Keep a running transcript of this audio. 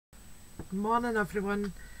Morning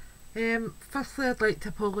everyone. Firstly I'd like to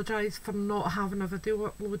apologise for not having a video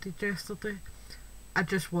uploaded yesterday. I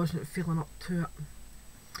just wasn't feeling up to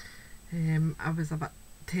it. I was a bit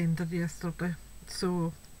tender yesterday,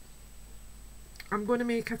 so I'm going to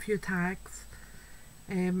make a few tags,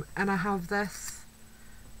 and I have this.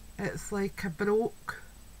 It's like a Baroque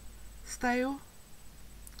style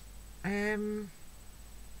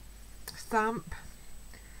stamp,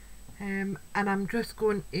 and I'm just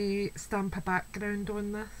going to stamp a background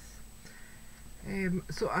on this.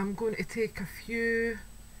 So I'm going to take a few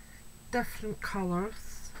different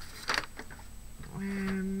colours.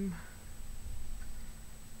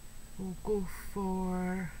 We'll go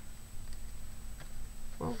for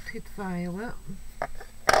Wilted Violet,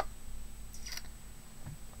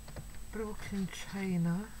 Broken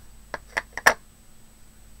China,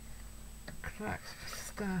 Cracked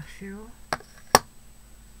Pistachio,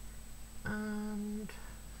 and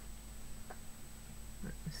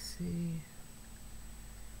let me see,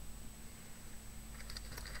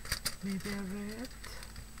 maybe a red.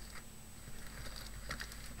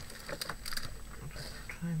 I'll just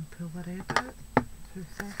try and pull the red out. 2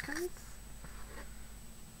 seconds.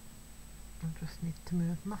 I just need to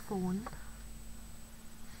move my phone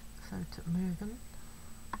without it moving.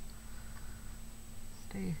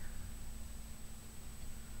 Stay.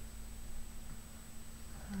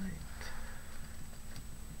 Right.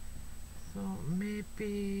 So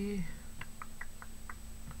maybe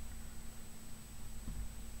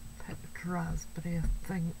picked raspberry, I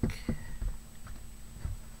think.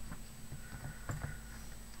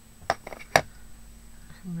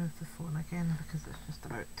 Move the phone again because it's just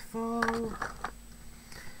about to fall.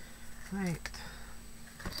 Right,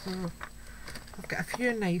 so I've got a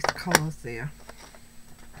few nice colours there.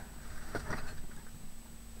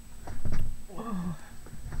 Oh.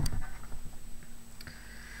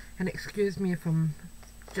 And excuse me if I'm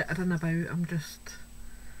jittering about, I'm just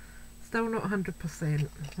still not 100%,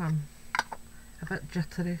 I'm a bit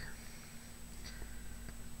jittery.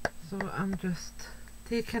 So I'm just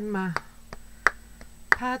taking my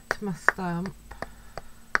pad to my stamp,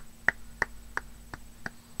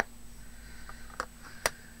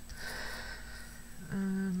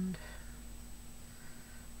 and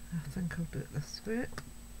I think I'll do it this way.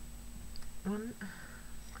 One,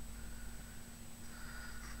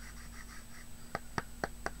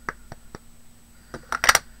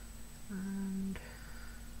 and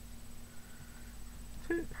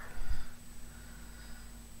 2.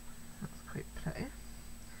 That's quite pretty.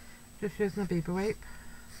 Just using a baby wipe.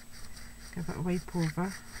 Give it a wipe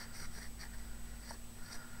over.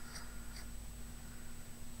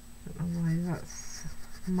 Don't know why that's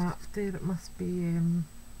matte there, it must be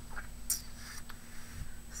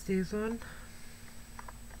stays on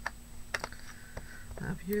that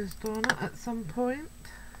I've used on it at some point.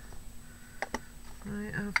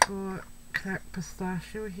 Right, I've got Cracked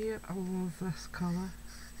Pistachio here. I love this colour.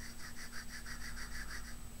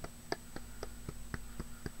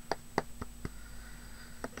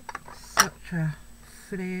 Such a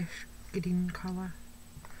fresh green colour.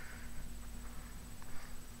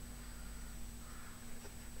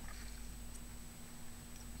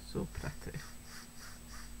 So pretty.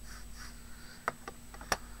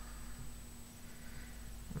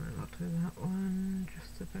 Right, I'll do that one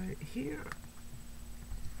just about here.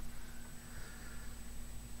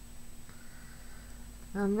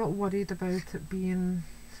 I'm not worried about it being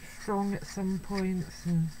strong at some points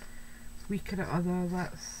and weaker at other,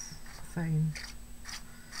 that's fine.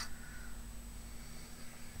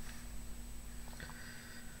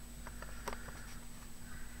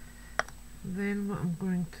 Then what I'm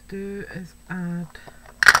going to do is add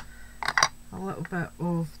a little bit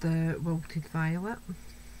of the Wilted Violet.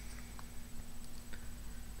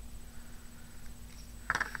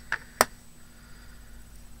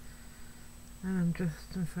 And I'm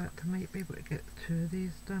just, in fact I might be able to get 2 of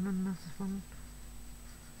these done on this one.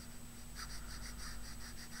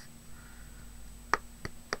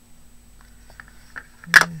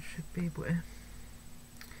 I should be able to.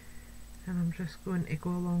 And I'm just going to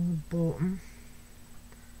go along the bottom,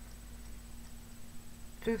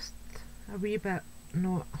 just a wee bit,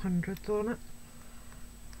 not hundreds on it.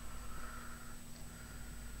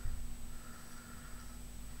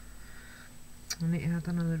 I need to add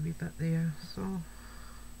another wee bit there, so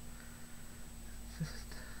just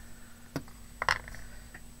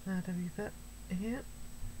add a wee bit here.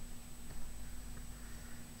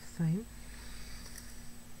 Fine.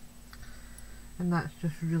 And that's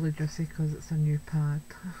just really juicy because it's a new pad.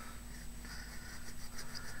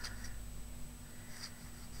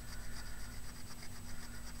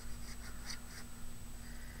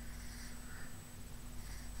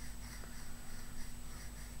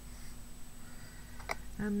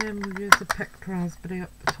 And then we'll use the picked raspberry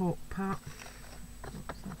up the top part.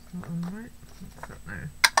 Oops, that's not on right. That's it now.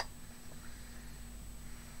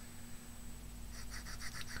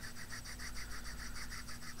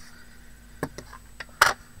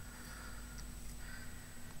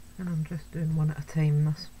 And I'm just doing one at a time,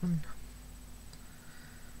 this one.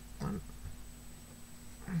 One.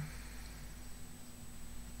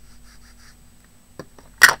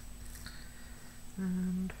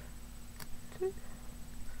 And two.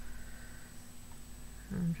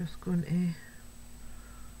 I'm just going to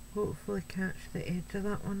hopefully catch the edge of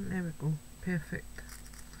that one. There we go, perfect.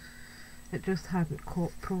 It just hadn't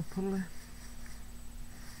caught properly.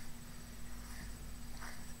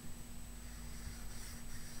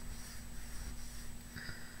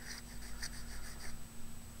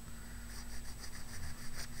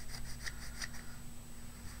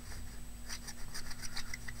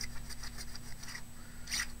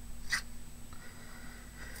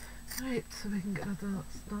 Right, so we can get rid of that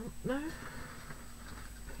stamp now.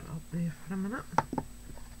 Put it up there for a minute.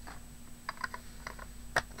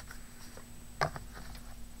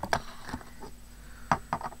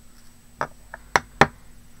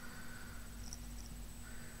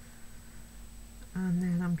 And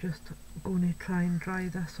then I'm just going to try and dry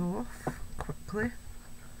this off quickly.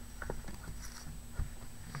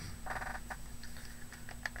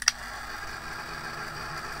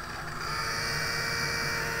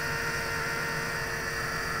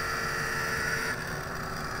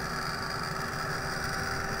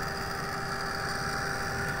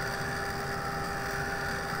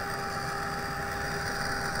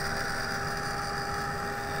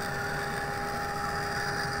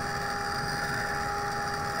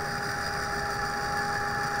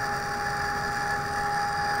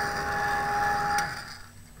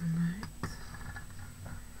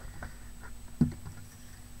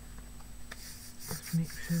 Make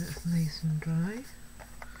sure it's nice and dry.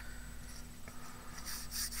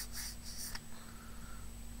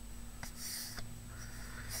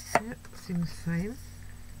 Yep, seems fine.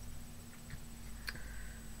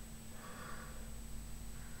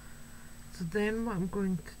 So then what I'm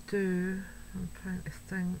going to do, I'm trying to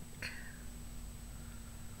think.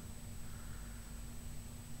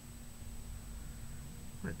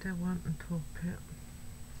 What do I want on top of it?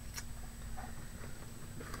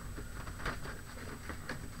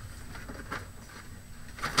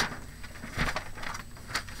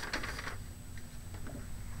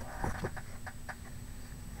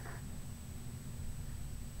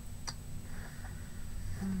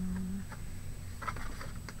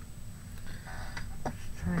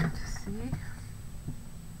 Trying to see.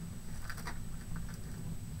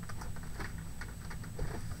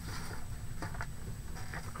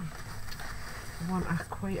 I want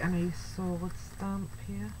quite a nice solid stamp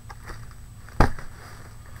here.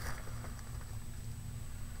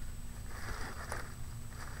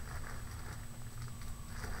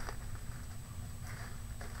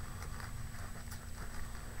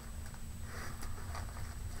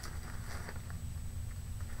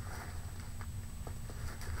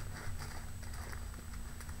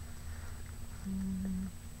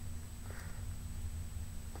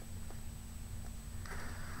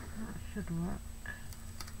 That should work.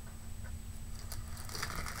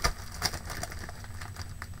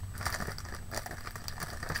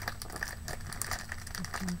 I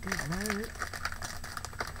can get that out.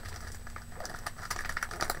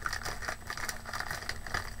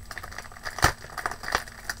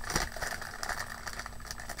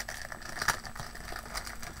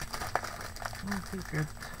 That'll be good.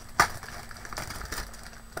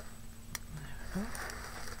 There we go.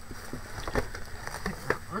 Take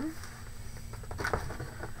that one.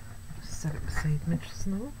 Just set it beside me just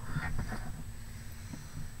now.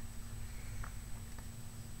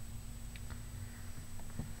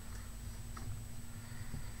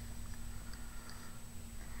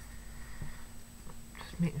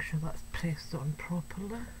 Just making sure that's pressed on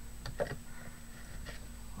properly. What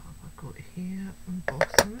have I got here?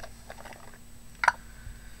 Embossing.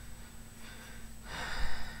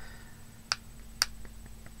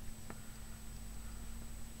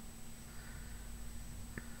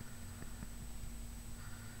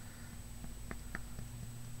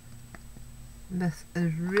 This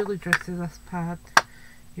is really juicy, this pad.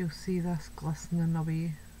 You'll see this glistening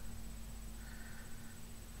away.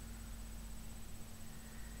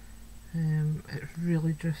 It's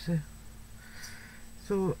really juicy.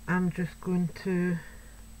 So I'm just going to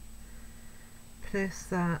press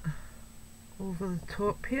that over the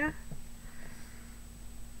top here.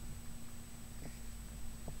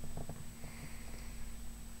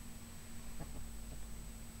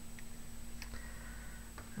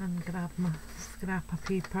 and grab my scrap of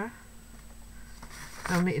paper.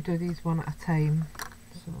 I'll need to do these one at a time.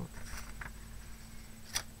 So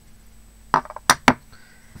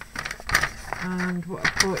and what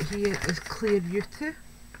I've got here is clear UTEE.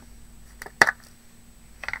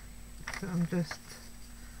 So I'm just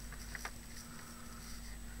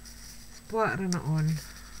splattering it on.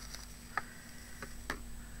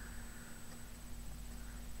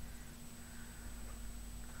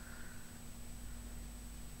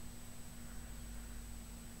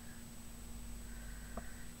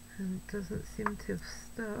 And it doesn't seem to have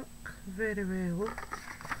stuck very well.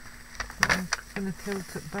 So I'm going to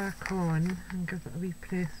tilt it back on and give it a wee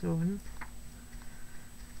press on.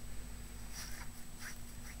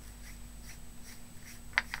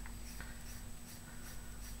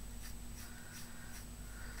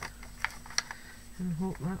 And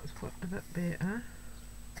hope that's worked a bit better.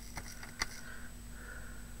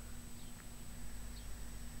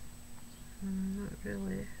 Not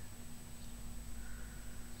really.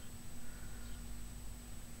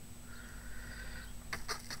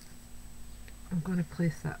 I'm going to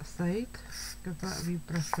place that aside, give that a wee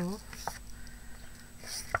brush off,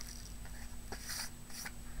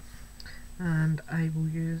 and I will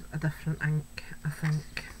use a different ink, I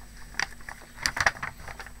think.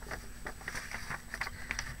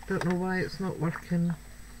 Don't know why it's not working,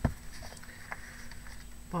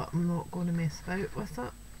 but I'm not going to mess about with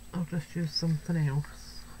it. I'll just use something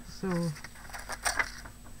else. So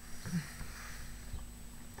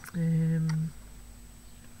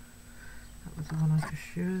that was the one I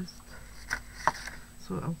just used.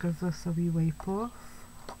 So I'll give this a wee wipe off.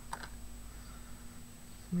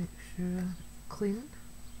 Make sure it's clean.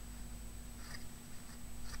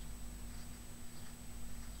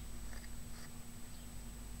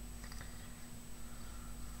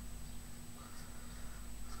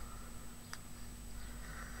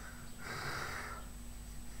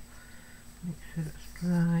 Make sure it's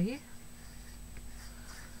dry.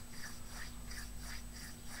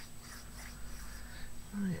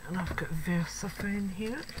 Right, and I've got Versafine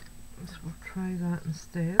here, so we'll try that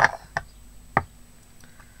instead.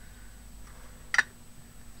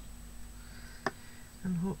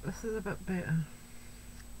 And hope this is a bit better.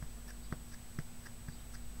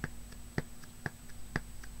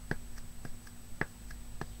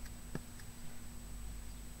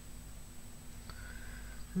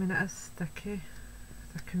 I mean, it is sticky.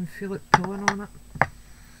 I can feel it pulling on it.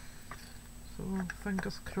 So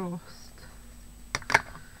fingers crossed.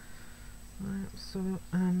 Right, so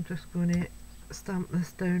I'm just going to stamp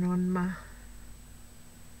this down on my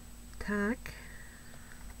tag.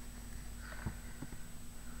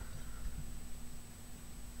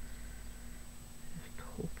 Just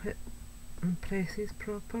hope it impresses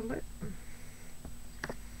properly.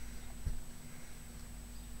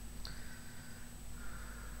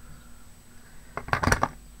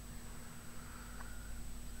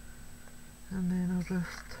 And then I'll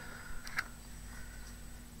just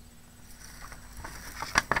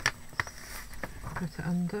put it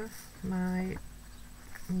under my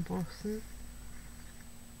embossing.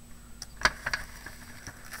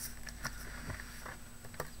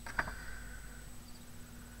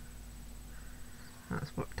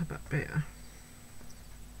 That's worked a bit better.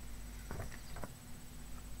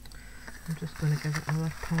 I'm just going to give it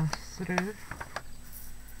another pass through.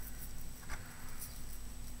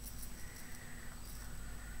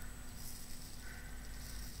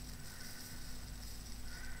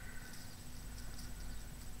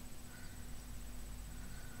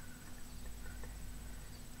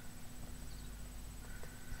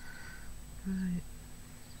 Right,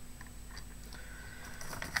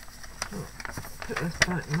 so put this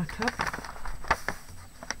back in my tub.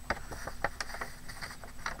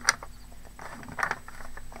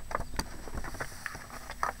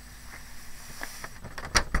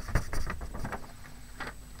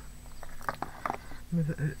 Move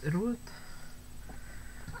it out the road,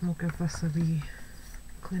 and we'll give this a wee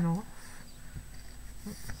clean off.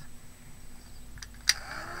 Oops.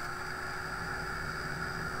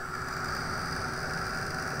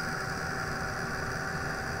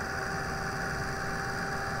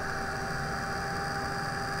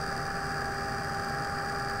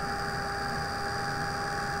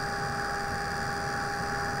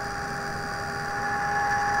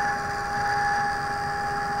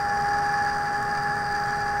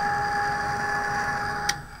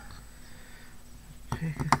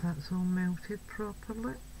 Check if that's all melted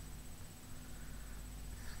properly.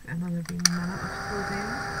 Just get another wee minute or so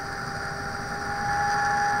there.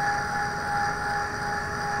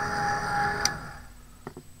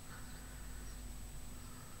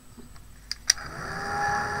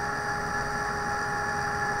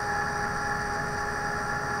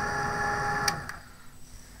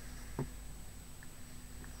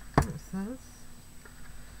 is.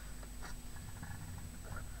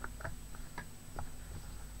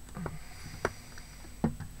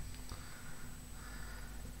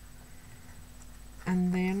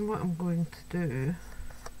 And then what I'm going to do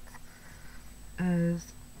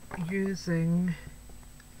is using,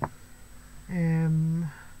 I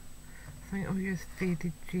think I'll use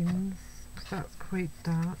Faded Jeans because that's quite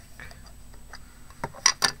dark.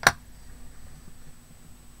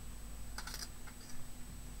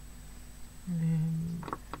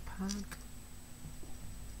 Pad.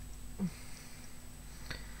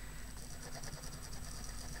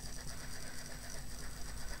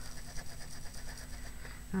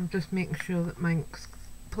 I'm just making sure that my ink's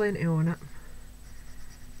plenty on it,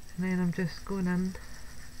 and then I'm just going in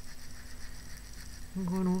and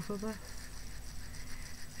going over this,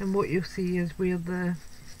 and what you'll see is where the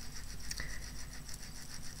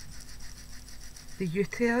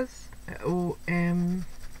UTEE is, it will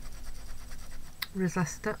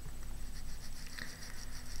resist it.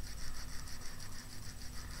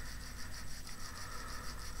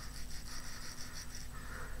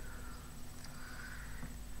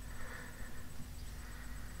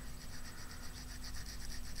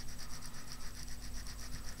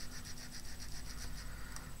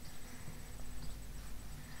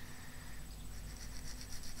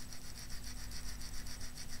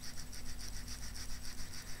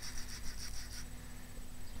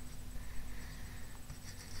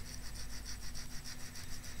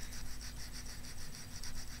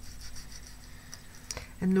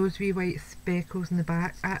 And those wee white speckles in the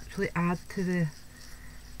back actually add to the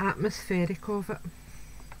atmospheric of it,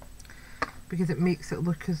 because it makes it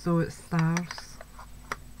look as though it's stars.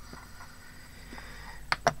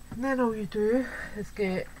 And then all you do is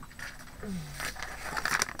get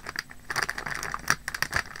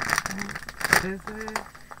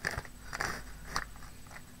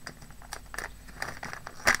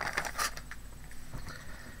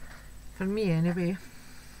for me anyway,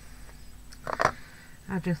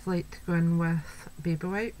 I just like to go in with baby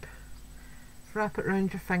wipe, wrap it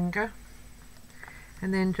around your finger,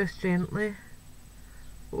 and then just gently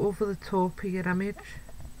go over the top of your image.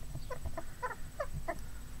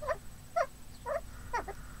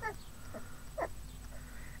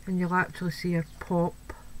 And you'll actually see her pop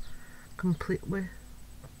completely.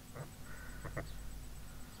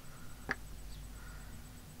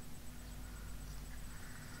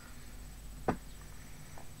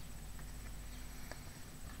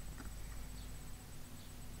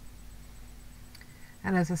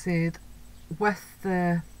 And as I said, with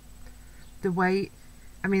the white,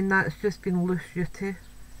 I mean that's just been loose UTEE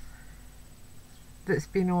that's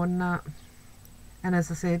been on that. And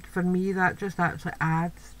as I said, for me that just actually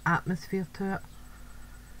adds atmosphere to it.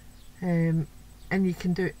 And you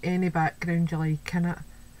can do any background you like in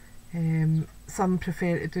it. Some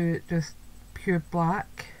prefer to do it just pure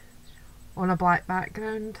black on a black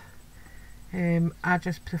background. I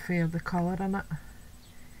just prefer the colour in it.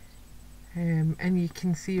 And you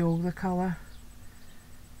can see all the colour,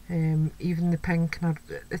 even the pink and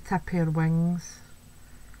the tip of her wings,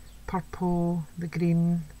 purple, the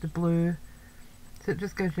green, the blue, so it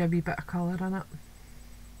just gives you a wee bit of colour in it.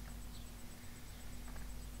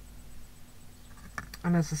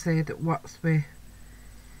 And as I said, it works with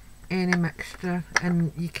any mixture,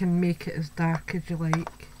 and you can make it as dark as you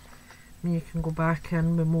like, and you can go back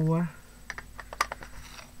in with more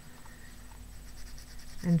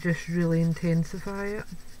and just really intensify it.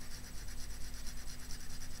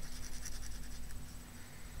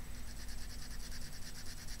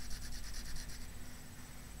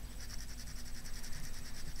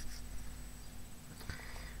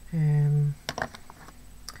 You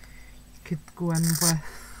could go in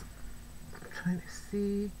with, trying to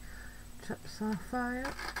see, Chip Sapphire.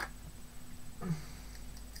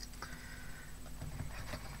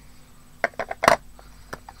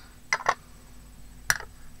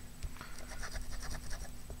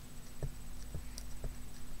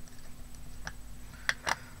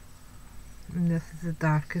 And this is the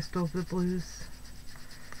darkest of the blues.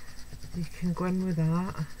 You can go in with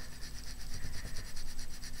that.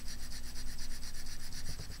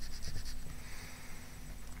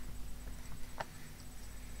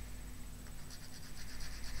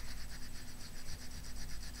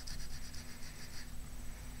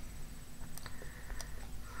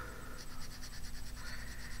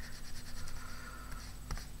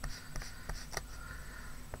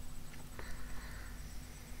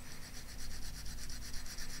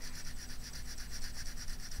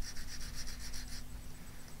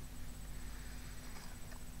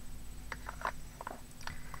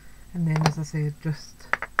 And then, as I said, just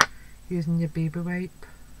using your baby wipe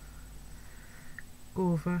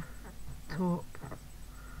over top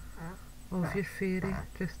of your fairy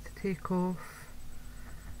just to take off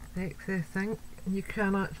the excess ink. And you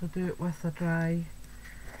can actually do it with a dry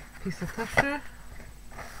piece of tissue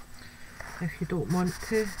if you don't want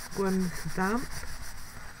to go in with the damp.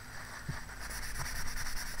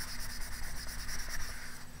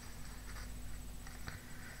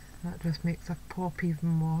 That just makes it pop even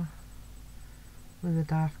more with the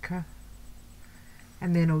darker.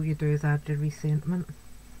 And then all you do is add your resentment.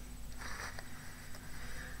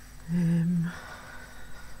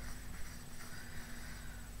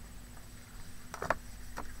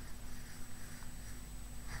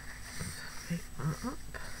 Pick that up.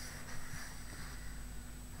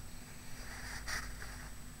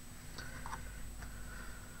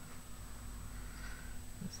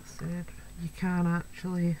 As I said, you can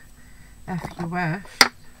actually, if you wish,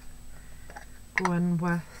 go in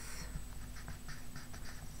with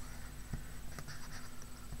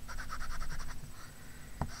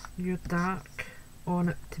your dark on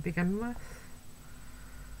it to begin with.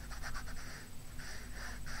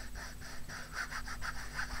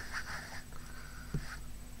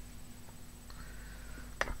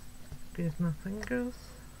 There's my fingers.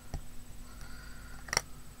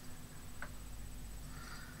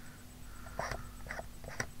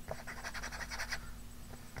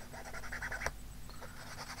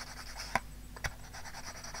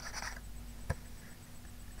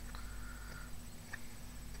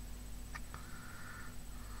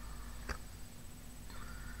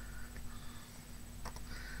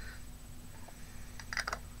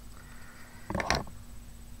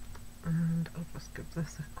 And I'll just give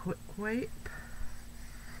this a quick wipe.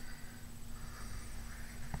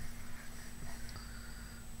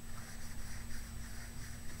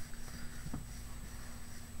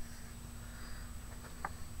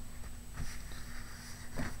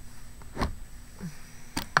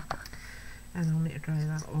 And I'll need to dry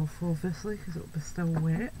that off obviously because it'll be still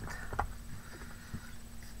wet.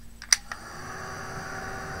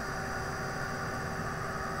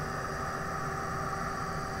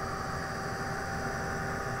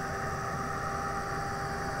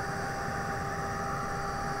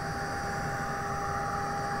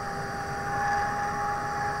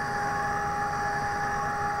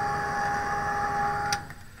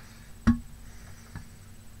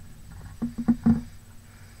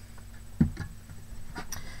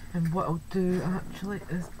 And what I'll do actually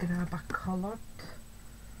is grab a coloured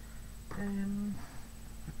emboss.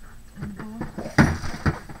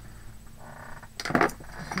 So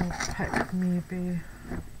I'll pick maybe,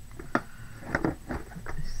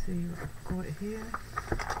 let's see what I've got here.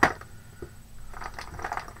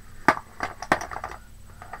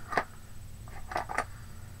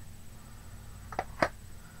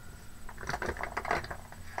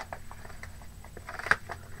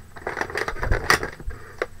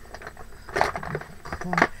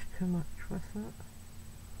 Too much with it.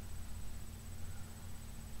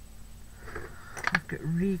 I've got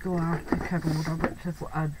Regal Arctic Aurora, which is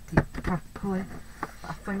like a deep purpley.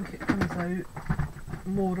 I think it comes out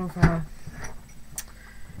more of a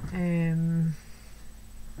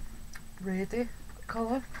reddy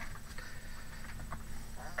colour.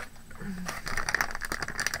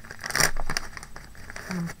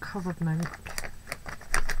 And I'm covered in ink.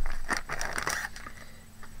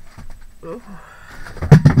 Oh.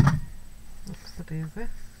 Oops, the daisy.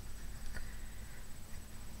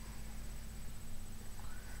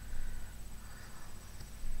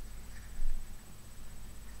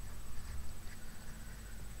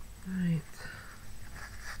 Right.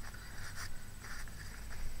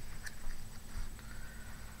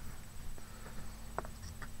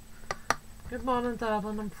 Good morning,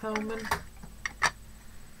 darling. I'm filming.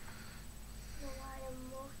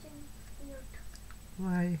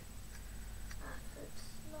 Why?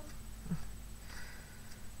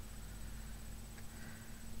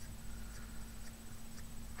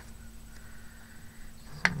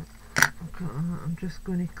 I'm just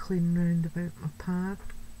going to clean round about my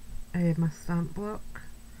pad, my stamp block,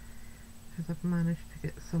 because I've managed to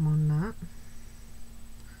get some on that.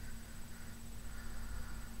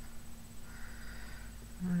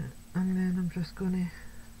 Right, and then I'm just going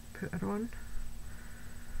to put it on.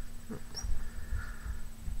 Oops.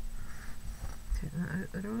 Take that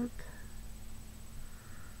out the rod.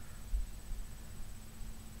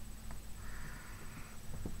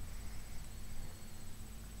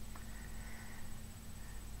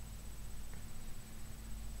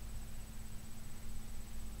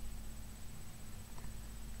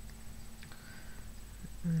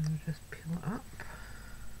 And we'll just peel it up,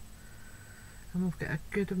 and we'll get a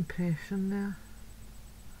good impression there.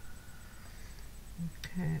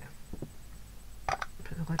 Okay,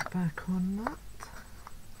 put the lid back on that.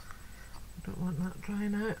 I don't want that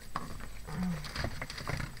drying out.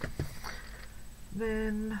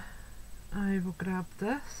 Then I will grab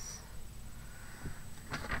this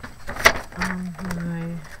and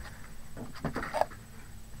my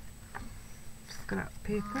scrap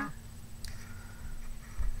paper.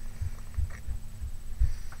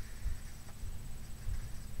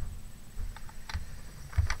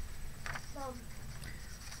 Mum,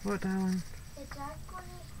 What, darling? is that going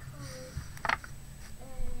to cause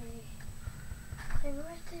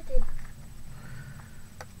fingers today?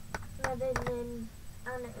 Rather than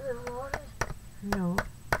on it with water? No,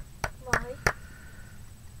 Why?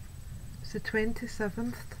 it's the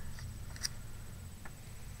 27th.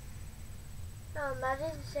 No,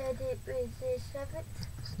 Mother said it was the 7th.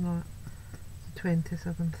 It's not. It's the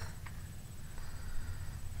 27th.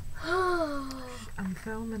 I'm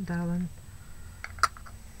filming, darling.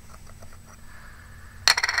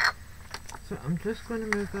 So I'm just going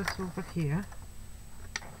to move this over here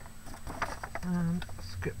and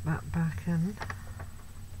scoop that back in.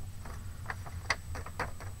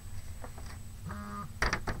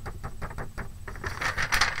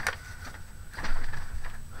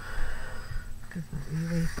 Give that a wee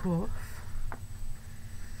wipe off.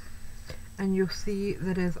 And you'll see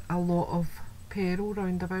there is a lot of peril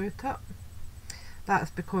round about it.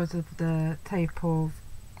 That's because of the type of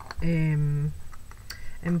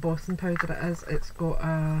embossing powder it is. It's got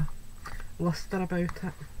a luster about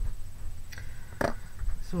it.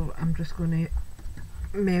 So I'm just going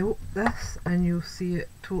to melt this and you'll see it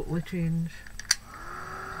totally change.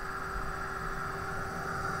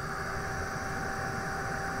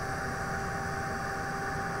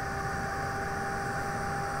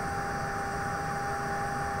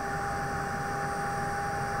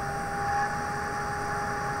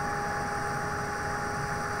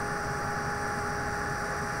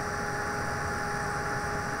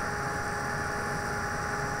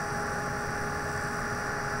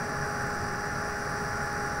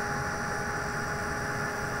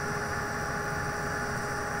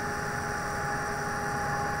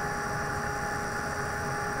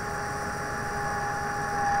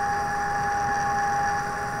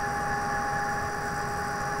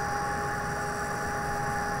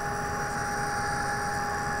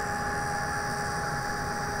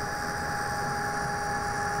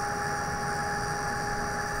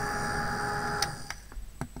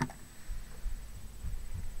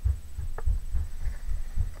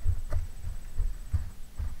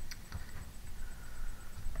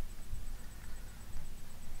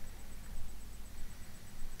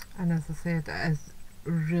 And as I said, it is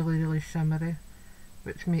really shimmery,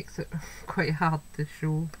 which makes it quite hard to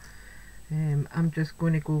show. I'm just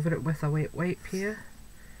going to go over it with a wet wipe here,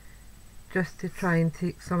 just to try and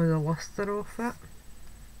take some of the luster off it.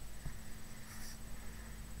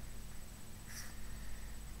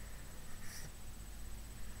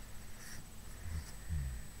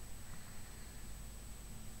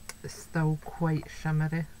 It's still quite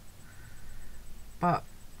shimmery, but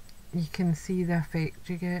you can see the effect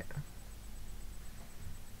you get.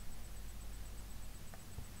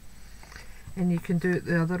 And you can do it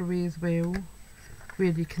the other way as well,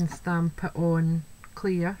 where you can stamp it on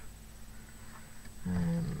clear.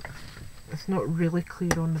 It's not really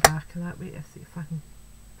clear on the back of that. Wait, let's see if I can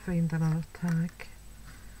find another tag.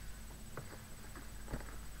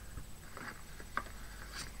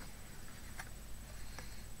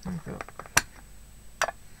 There we go.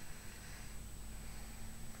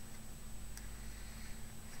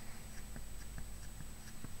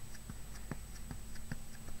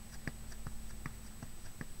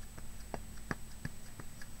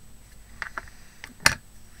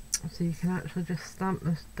 So you can actually just stamp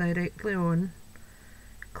this directly on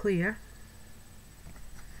clear.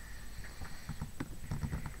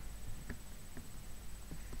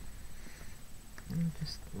 And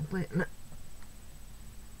just letting it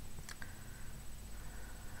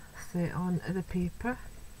set onto the paper.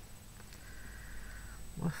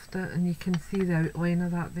 Lift it and you can see the outline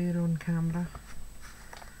of that there on camera.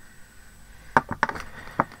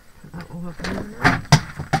 Put that over there.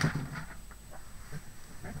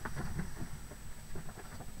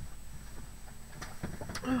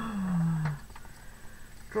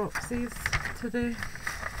 Dropsies today.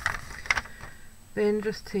 Then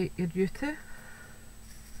just take your UTEE,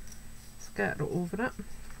 scatter it over it.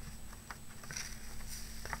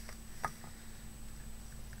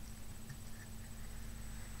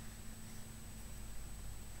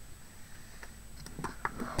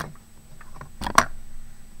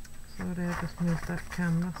 Sorry, I just moved that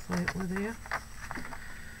camera slightly there.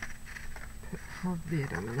 Put Hold there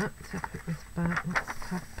a minute to put this back. Let's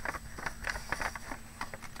tap.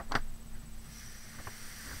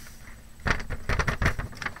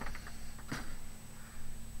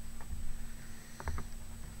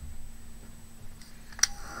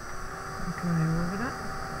 Dry over it.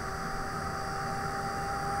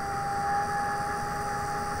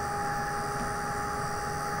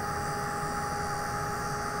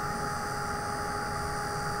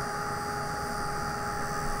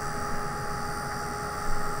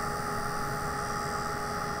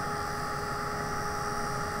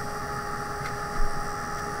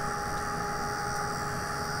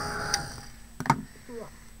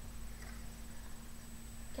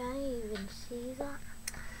 Can't even see that.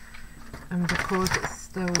 And because it's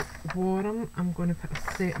still warm, I'm going to put a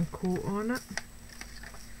setting coat on it.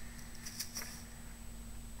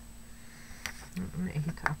 I'm going to heat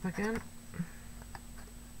it up again.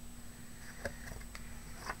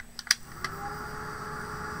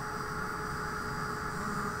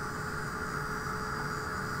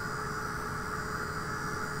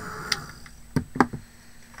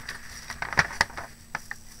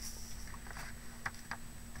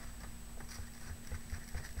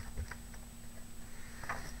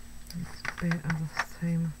 It's better this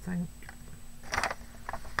time, I think.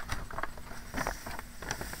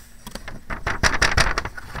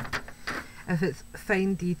 If it's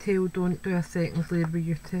fine detail, don't do a second layer with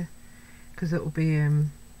UTEE because it will be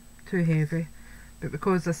too heavy. But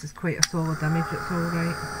because this is quite a solid image, it's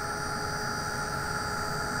alright.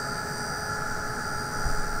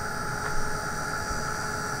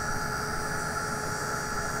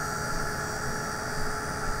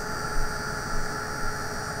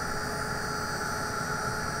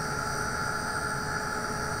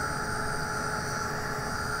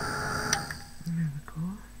 There we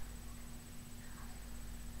go.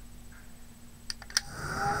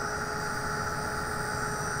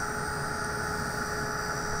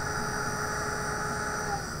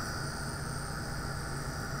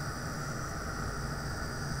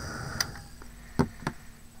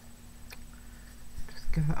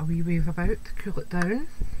 Just give it a wee wave about to cool it down.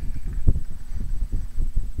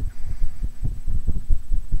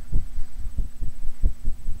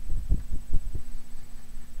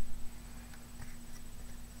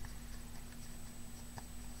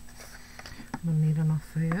 We'll need enough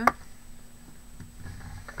there.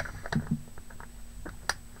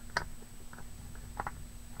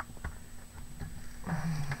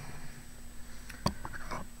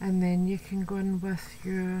 And then you can go in with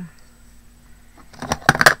your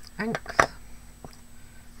inks.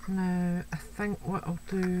 Now I think what I'll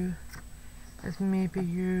do is maybe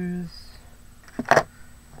use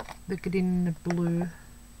the green and the blue.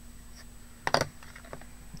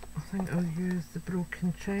 I think I'll use the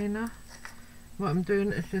broken china. What I'm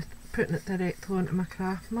doing is just putting it directly onto my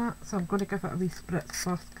craft mat, so I'm going to give it a wee spritz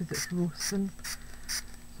first because it's roasting, so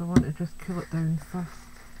I want to just cool it down first.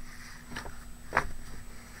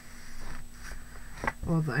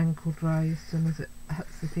 Or the ink will dry as soon as it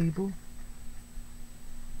hits the table.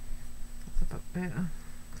 That's a bit better.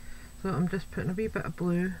 So I'm just putting a wee bit of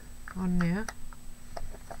blue on there,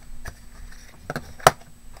 a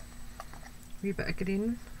wee bit of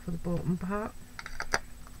green for the bottom part.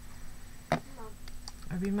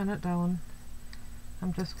 A wee minute down.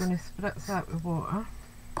 I'm just going to spritz that with water.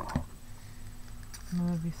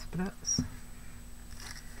 Another wee spritz.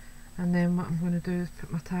 And then what I'm going to do is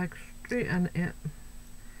put my tag straight in it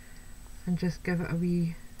and just give it a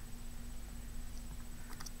wee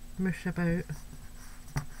mush about.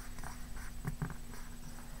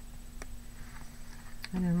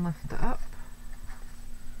 And then lift it up.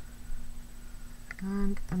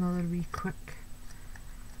 And another wee quick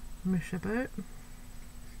mush about.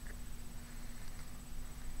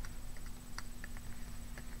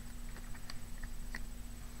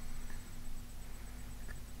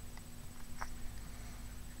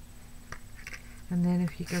 And then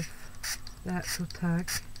if you give the actual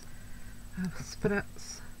tag a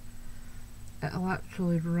spritz, it'll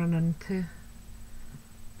actually run into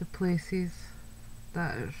the places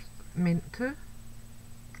that it's meant to.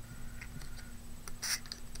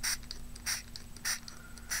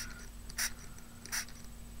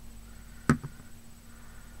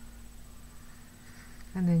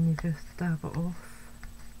 And then you just dab it off.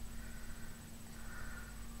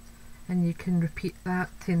 And you can repeat that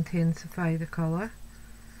to intensify the colour.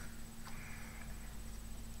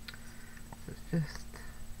 So it's just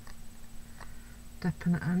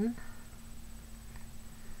dipping it in.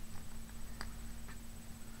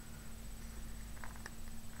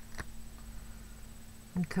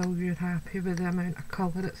 Until you're happy with the amount of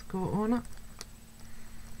colour it's got on it.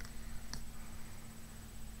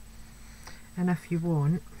 And if you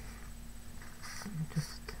want,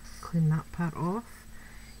 just clean that part off.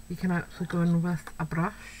 You can actually go in with a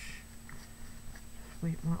brush, just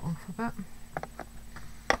wipe that off a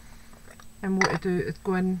bit. And what to do is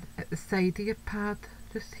go in at the side of your pad,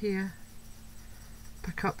 just here,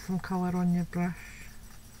 pick up some colour on your brush,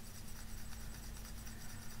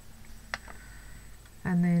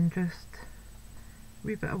 and then just a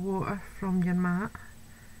wee bit of water from your mat,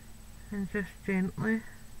 and just gently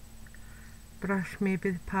brush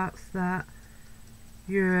maybe the parts that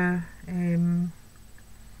your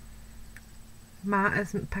mat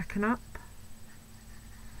isn't picking up.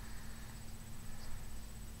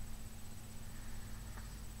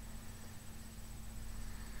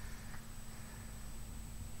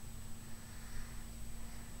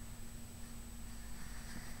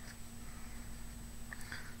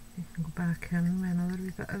 You can go back in with another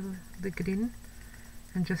wee bit of the green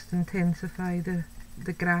and just intensify the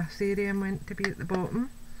grass area meant to be at the bottom,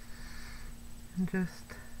 and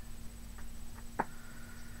just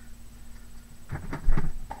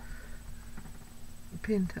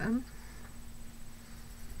paint it in.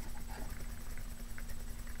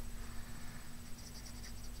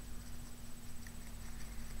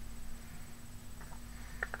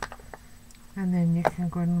 And then you can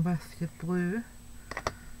go in with your blue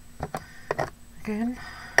again.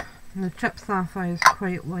 And the chip sapphire is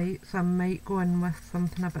quite light, so I might go in with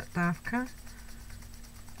something a bit darker.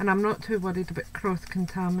 And I'm not too worried about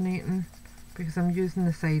cross-contaminating because I'm using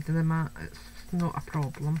the side of the mat, it's not a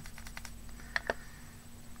problem.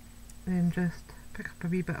 Then just pick up a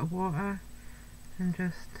wee bit of water and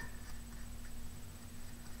just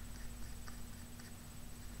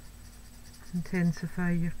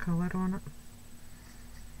intensify your colour on it.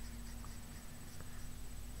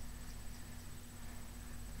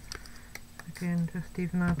 Again, just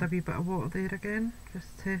even add a wee bit of water there again,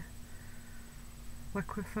 just to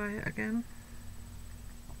liquefy it again.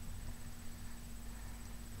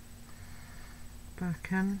 Back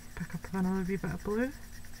in, pick up another wee bit of blue,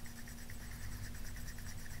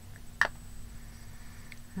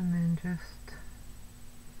 and then just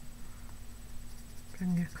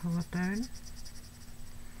bring your colour down.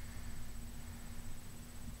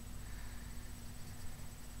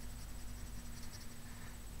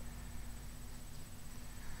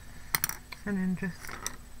 And then just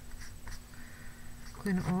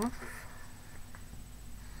clean it off.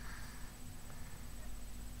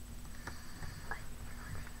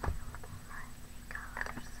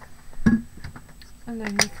 And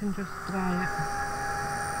then you can just dry it.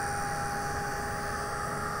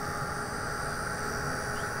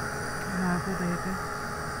 Yeah, already.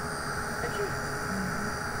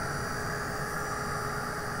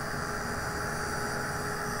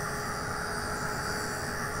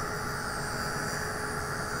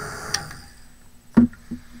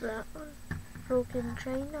 That one, broken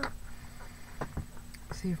china.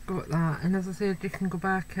 So you've got that, and as I said, you can go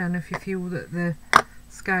back in if you feel that the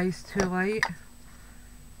sky's too light.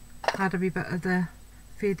 Add a wee bit of the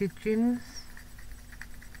faded jeans.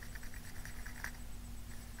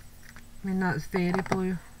 I mean, that's very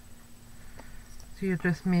blue, so you're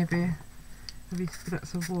just maybe a wee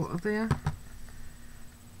spritz of water there,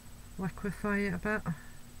 liquefy it a bit,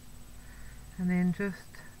 and then just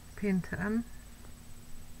paint it in.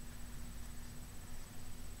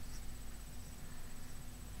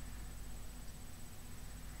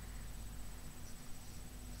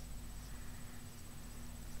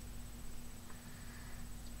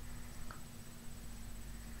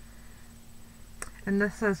 And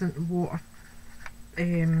this isn't water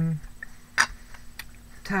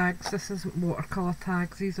tags, this isn't watercolour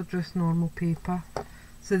tags, these are just normal paper.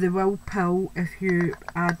 So they will pill if you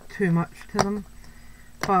add too much to them.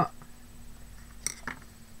 But,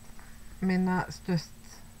 I mean, that's just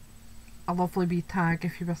a lovely wee tag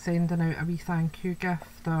if you were sending out a wee thank you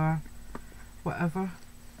gift or whatever.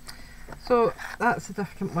 So that's the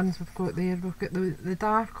different ones we've got there. We've got the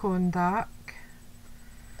dark on dark.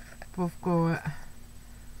 We've got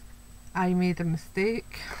I made a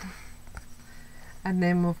mistake, and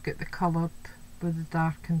then we've got the coloured with the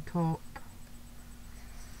dark on top.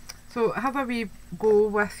 So have a wee go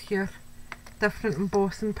with your different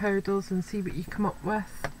embossing powders and see what you come up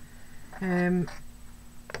with. And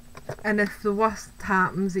if the worst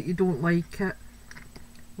happens that you don't like it,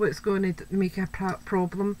 what's going to make a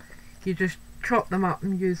problem, you just chop them up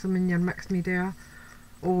and use them in your mixed media,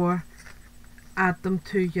 or add them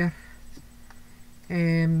to your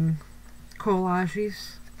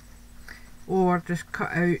collages, or just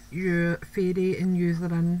cut out your fairy and use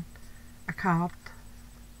it in a card.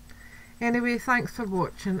 Anyway, thanks for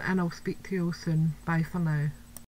watching, and I'll speak to you all soon. Bye for now.